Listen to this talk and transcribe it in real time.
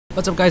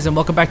What's up guys, and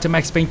welcome back to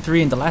Max Payne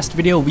 3. In the last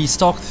video we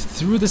stalked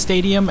through the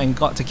stadium and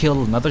got to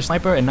kill another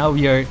sniper, and now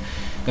we are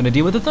gonna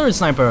deal with the third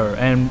sniper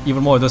and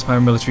even more of those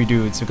paramilitary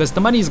dudes because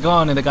the money's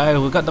gone and the guy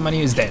who got the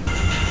money is dead.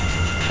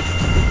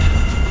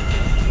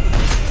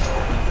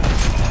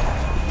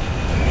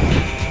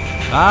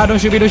 Ah,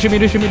 don't shoot me, don't shoot me,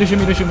 don't shoot me, don't shoot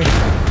me, don't shoot me.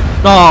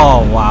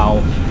 Oh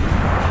wow.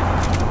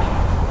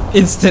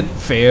 Instant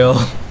fail.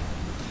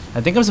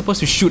 I think I'm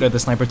supposed to shoot at the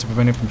sniper to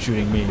prevent him from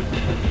shooting me.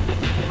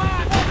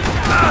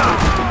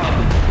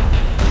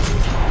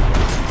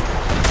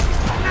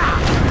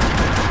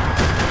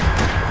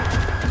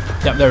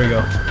 Yep, there we go.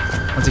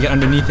 Once I get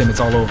underneath him, it's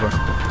all over.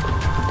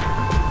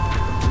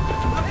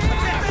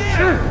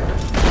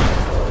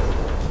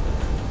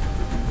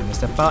 Gonna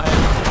step out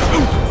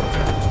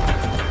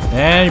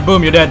and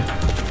boom, you're dead.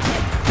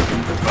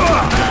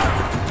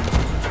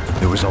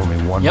 There was only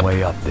one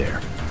way up there.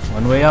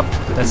 One way up.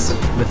 That's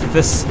with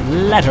this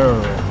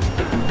ladder.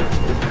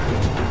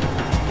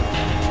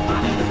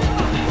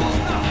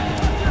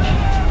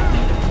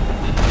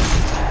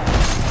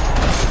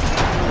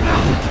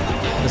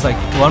 There's like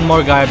one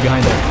more guy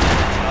behind there.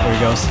 There he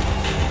goes.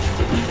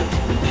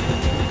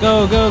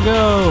 Go, go,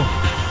 go!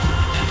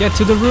 Get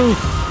to the roof!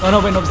 Oh no,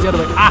 wait, no, it's the other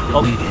way. Ah!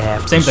 Oh, we'd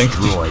have same thing.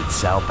 Destroyed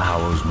Sao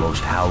Paulo's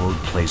most hallowed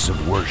place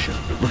of worship.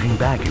 Looking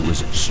back, it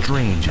was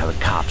strange how the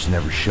cops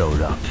never showed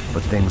up.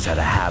 But things had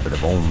a habit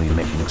of only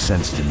making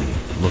sense to me,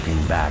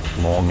 looking back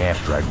long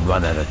after I'd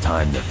run out of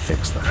time to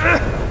fix them.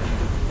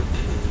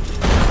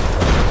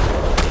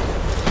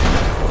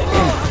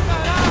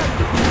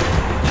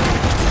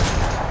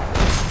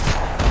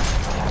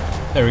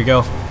 There we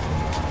go.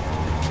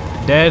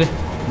 Dead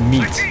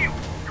meat. I see you.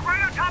 You're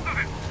right on top of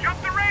it.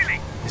 Jump the railing.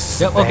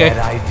 This is a bad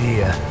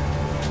idea.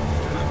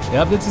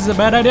 Yep, this is a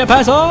bad idea,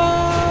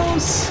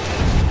 Passos!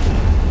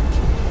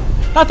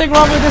 Nothing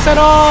wrong with this at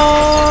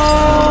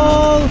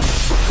all!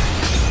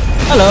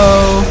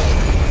 Hello!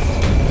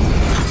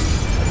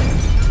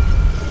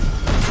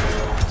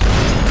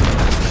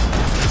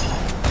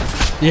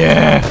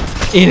 Yeah!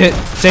 Eat it!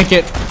 Take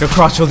it! Your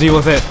crotch will deal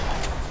with it!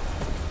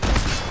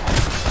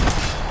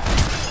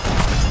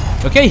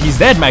 Okay, he's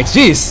dead, Max.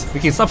 Jeez!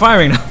 We can stop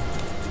firing now.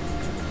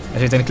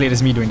 Actually, technically it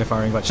is me doing the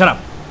firing, but shut up!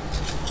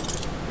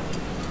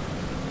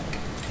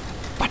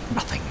 But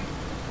nothing.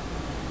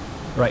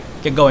 Right,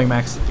 get going,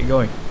 Max. Get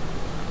going.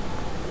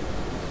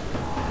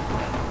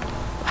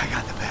 I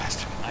got the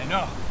bastard. I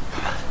know.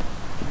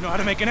 You know how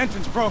to make an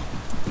entrance, bro.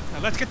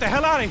 Now let's get the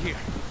hell out of here.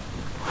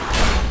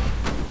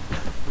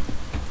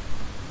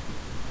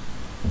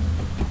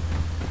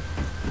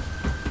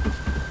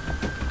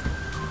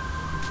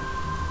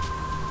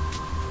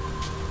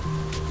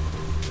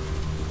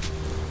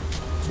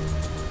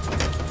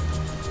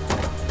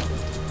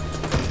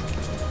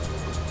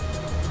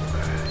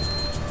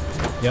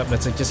 Yep,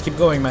 that's it. Just keep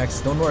going, Max.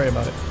 Don't worry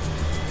about it.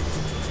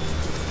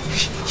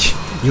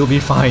 You'll be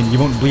fine. You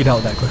won't bleed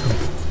out that quickly.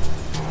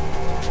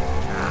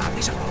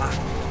 Deixa pra lá.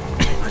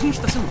 A gente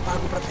tá sendo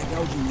pago pra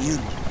pegar o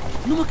dinheiro.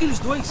 Não aqueles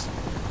dois.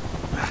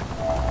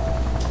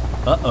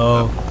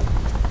 Uh-oh.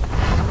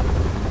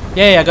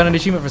 Yay, I got an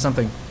achievement for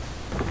something.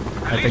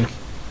 I think.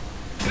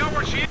 You know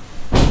where she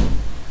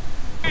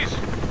is?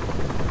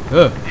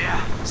 Ugh.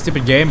 Yeah.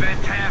 Stupid game.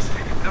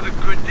 Fantastic. Another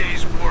good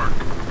day's work.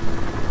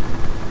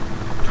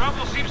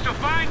 Trouble seems to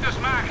find us,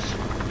 Max.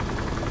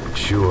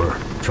 Sure,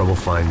 trouble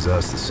finds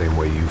us the same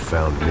way you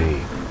found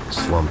me.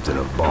 Slumped in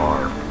a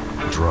bar,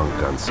 drunk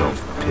on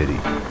self-pity.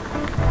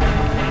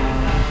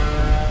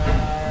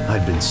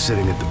 I'd been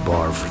sitting at the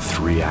bar for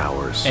 3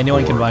 hours.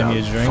 Anyone can buy me a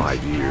about drink?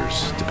 5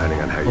 years,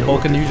 depending on how you look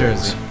Hoboken, at New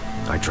things. Jersey.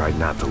 I tried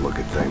not to look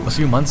at things. A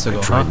few months ago,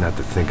 I tried huh? not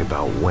to think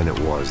about when it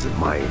was that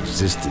my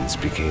existence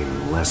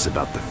became less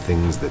about the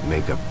things that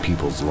make up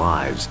people's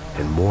lives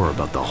and more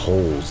about the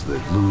holes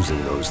that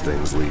losing those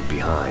things leave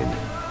behind.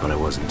 But I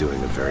wasn't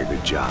doing a very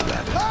good job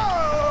at it.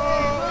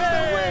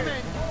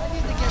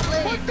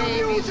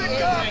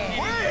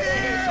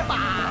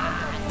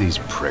 These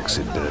pricks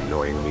had been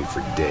annoying me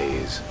for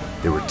days.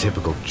 They were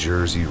typical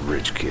Jersey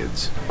rich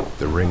kids.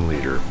 The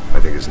ringleader, I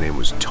think his name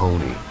was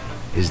Tony.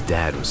 His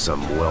dad was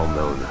some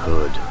well-known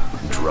hood,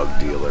 drug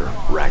dealer,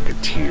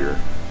 racketeer,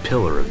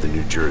 pillar of the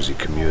New Jersey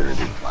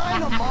community. Line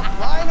them up,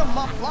 line them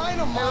up, line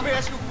them up. Let me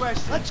ask you a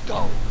question. Let's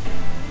go.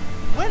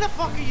 Where the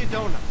fuck are your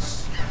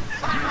donuts?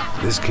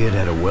 This kid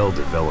had a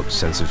well-developed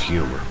sense of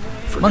humor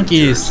for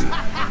Monkeys. New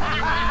Jersey.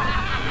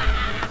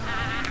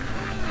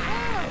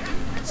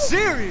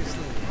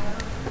 Seriously?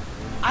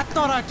 I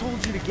thought I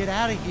told you to get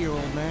out of here,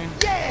 old man.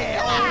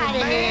 Yeah,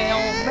 old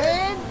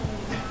man.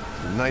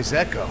 Nice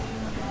echo.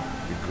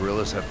 The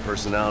gorillas have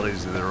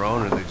personalities of their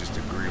own, or they just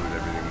agree with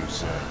everything you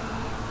say?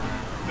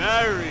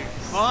 Very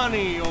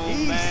funny, old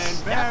man.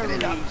 Very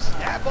fucking This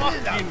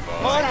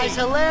funny. guy's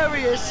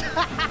hilarious.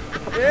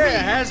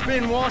 Yeah,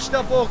 has-been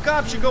washed-up old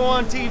cop should go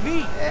on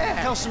TV.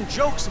 Yeah. Tell some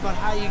jokes about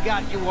how you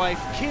got your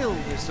wife killed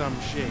or some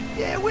shit.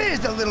 Yeah, where's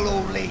the little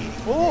old lady?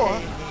 Or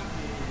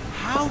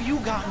how you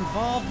got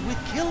involved with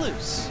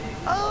killers.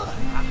 Oh.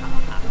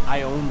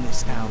 I own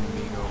this town,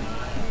 amigo.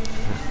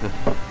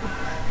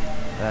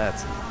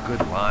 That's a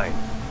good line.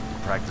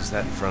 practice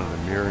that in front of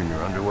the mirror in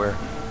your underwear?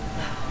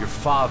 Your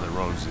father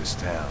owns this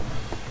town.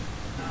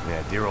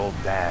 Yeah, dear old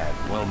dad,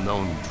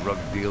 well-known drug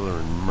dealer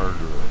and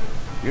murderer.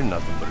 You're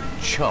nothing but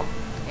a chump.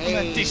 You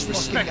not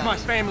disrespect my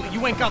family.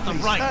 You ain't got the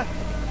right.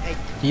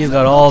 He's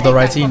got all the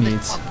rights he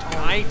needs.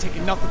 I ain't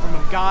taking nothing from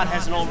him. God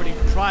hasn't already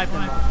deprived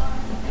him of.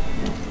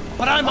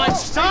 But I might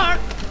start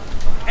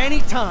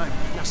anytime.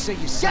 Now say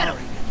you're sorry.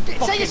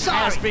 Say you're sorry.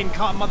 Has-been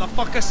caught,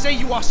 motherfucker. Say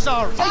you are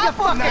sorry. Say you're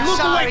fucking Now look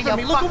sorry, away from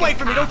me. you Look away fucking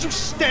from me. Don't you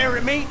stare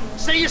at me.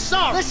 Say you're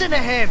sorry. Listen to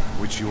him.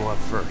 Which you want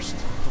first?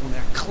 Don't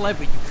act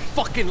clever, you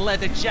fucking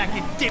leather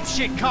jacket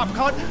dipshit cop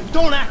cunt.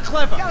 Don't act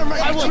clever.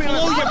 I will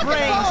blow your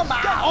brains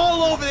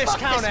all over this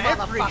counter,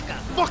 every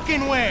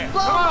fucking where.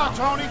 Come on,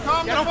 Tony,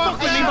 calm down. Don't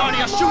fuck with me, Marty.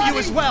 I'll shoot you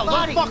as well.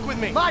 Don't fuck with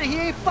me. Marty, he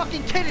ain't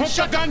fucking kidding. Put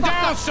your gun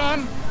down,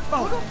 son.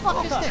 Who the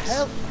fuck is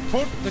this?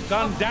 Put the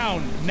gun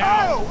down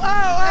now.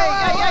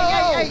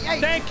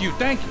 Hey. Thank you.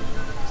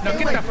 Now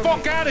get the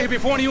fuck out of here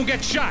before you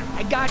get shot.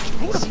 I got you.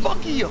 Who the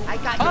fuck are you? I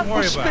got you. Don't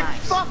worry about it.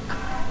 Fuck.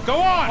 Go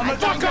on, I'm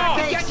fuck off.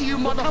 get you,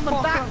 motherfucker.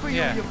 Coming back for you,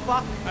 Yeah. you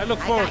fuck. I look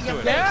forward to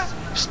it. Yeah?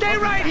 Stay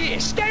right here.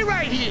 Stay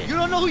right here. You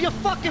don't know who you're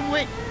fucking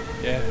with.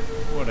 Yeah,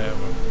 whatever.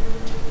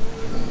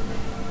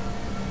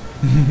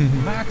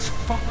 Max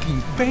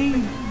fucking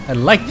Payne. I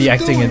like the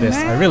acting in this.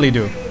 I really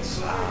do.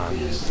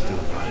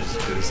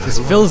 This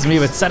fills me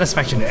with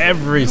satisfaction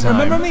every time.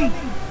 Remember me?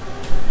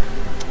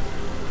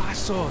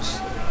 Pastos.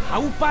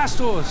 How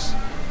Pastos?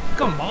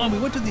 Come on, we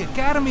went to the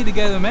academy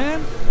together,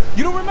 man.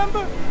 You don't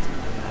remember?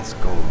 That's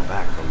going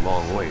back a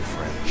long way,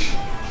 French.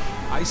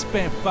 I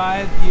spent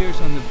 5 years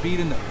on the beat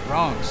in the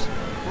Bronx,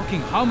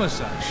 working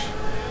homicide.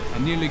 I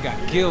nearly got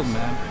killed,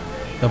 man.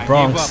 The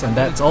Bronx, and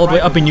that's all the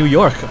way up in New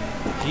York.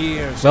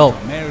 Well,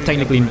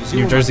 technically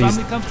New Jersey's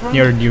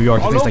near New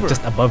York. It's like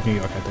just above New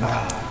York, I think.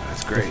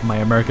 That's great. If my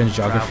American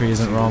geography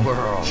isn't wrong.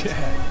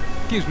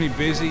 Yeah, keeps me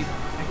busy.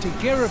 I take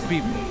care of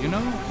people, you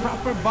know?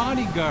 Proper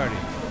bodyguarding.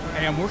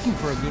 Hey, I'm working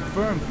for a good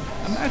firm.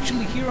 I'm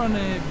actually here on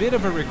a bit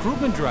of a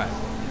recruitment drive.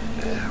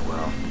 Yeah,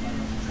 well,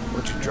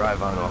 why don't you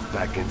drive on off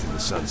back into the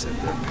sunset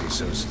there,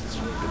 Pesos? It's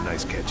been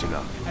nice catching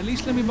up. At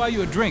least let me buy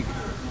you a drink.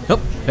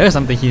 Oh, there's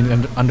something he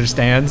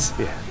understands.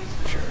 Yeah,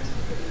 sure.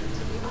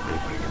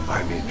 Anybody can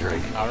buy me a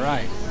drink. All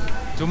right,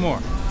 2 more.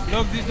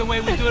 Look, this is the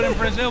way we do it in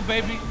Brazil,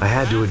 baby. I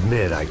had to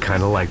admit, I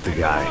kind of liked the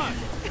guy.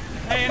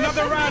 Hey,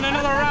 another round.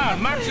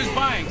 Max is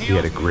buying. He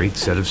had a great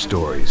set of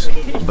stories,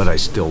 but I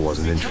still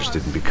wasn't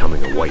interested in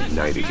becoming a white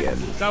knight again.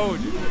 Saúde.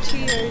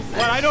 Cheers.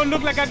 What, I don't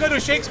look like I go to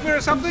Shakespeare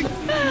or something?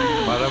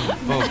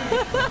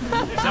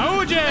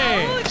 Saúde!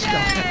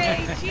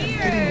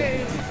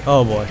 Cheers!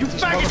 Oh boy. You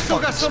faggot still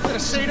got something to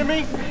say to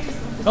me?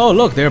 Oh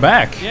look, they're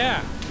back.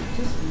 Yeah.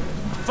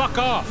 Fuck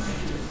off.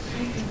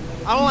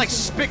 I don't like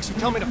spicks who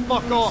tell me to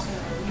fuck off.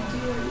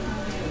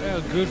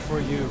 Well, good for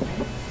you.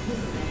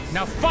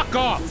 Now fuck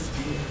off!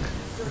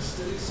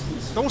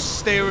 Don't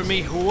stare at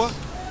me, whore.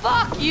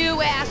 Fuck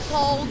you,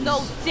 asshole!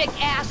 No dick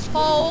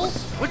asshole!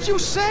 What'd you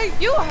say?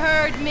 You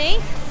heard me!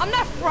 I'm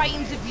not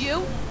frightened of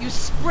you, you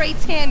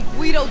spray-tan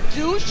Guido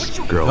douche!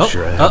 Girl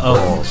sure had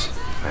balls.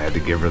 I had to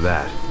give her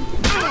that.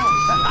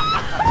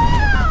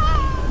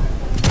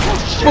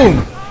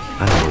 Boom!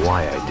 I don't know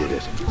why I did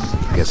it.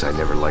 I guess I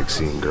never liked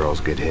seeing girls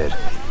get hit.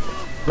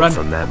 But Run.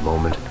 from that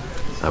moment,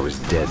 I was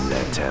dead in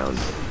that town.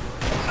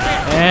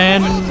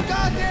 And Oh,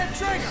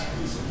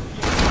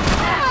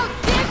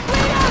 dick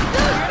Guido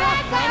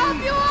douchebags! I hope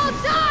you all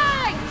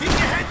die! Keep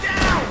your head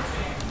down!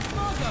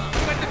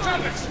 Like the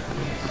trumpets.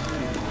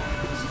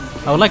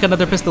 I would like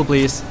another pistol,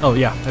 please. Oh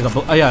yeah, I got.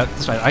 Oh yeah,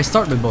 that's right. I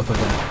start with both of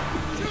them.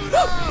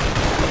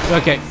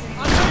 Okay,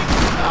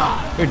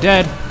 you're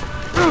dead.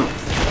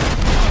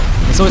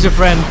 And so is your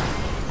friend.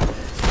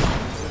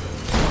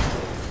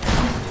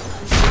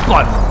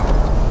 1,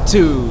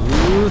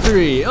 2,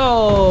 3.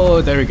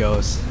 Oh, there he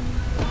goes.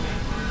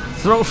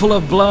 Throat full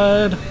of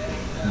blood.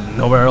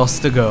 Nowhere else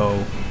to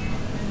go.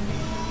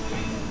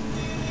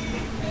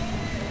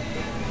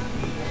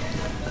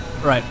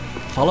 Right.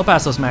 Follow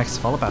Passos, Max.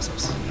 Follow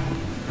Passos.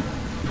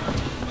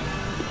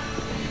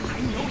 I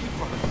know you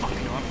brought a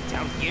fucking army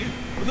down here,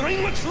 but there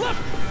ain't much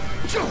left.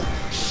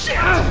 Shit!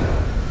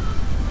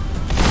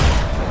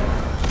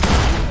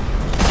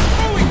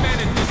 Going man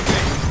in this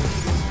thing.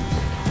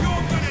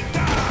 You're gonna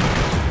die.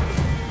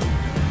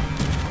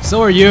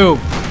 So are you.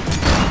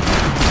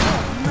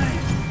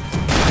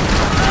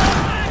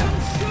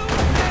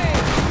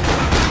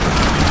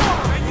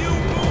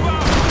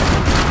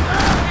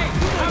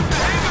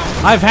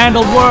 I've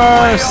handled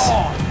worse.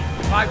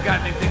 If I've got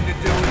anything to do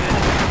with it.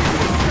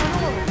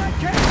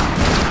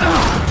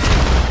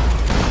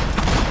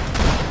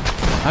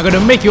 I'm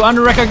gonna make you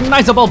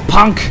unrecognizable,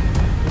 punk.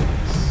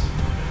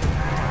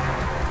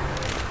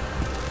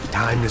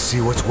 Time to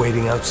see what's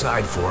waiting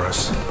outside for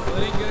us.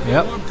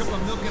 Yep.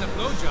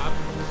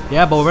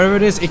 Yeah, but wherever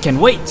it is, it can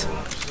wait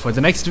for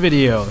the next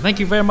video. Thank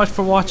you very much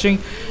for watching.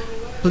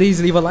 Please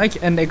leave a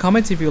like and a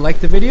comment if you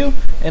liked the video,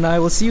 and I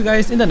will see you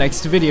guys in the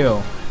next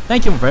video.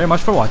 Thank you very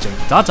much for watching.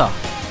 Ta-ta.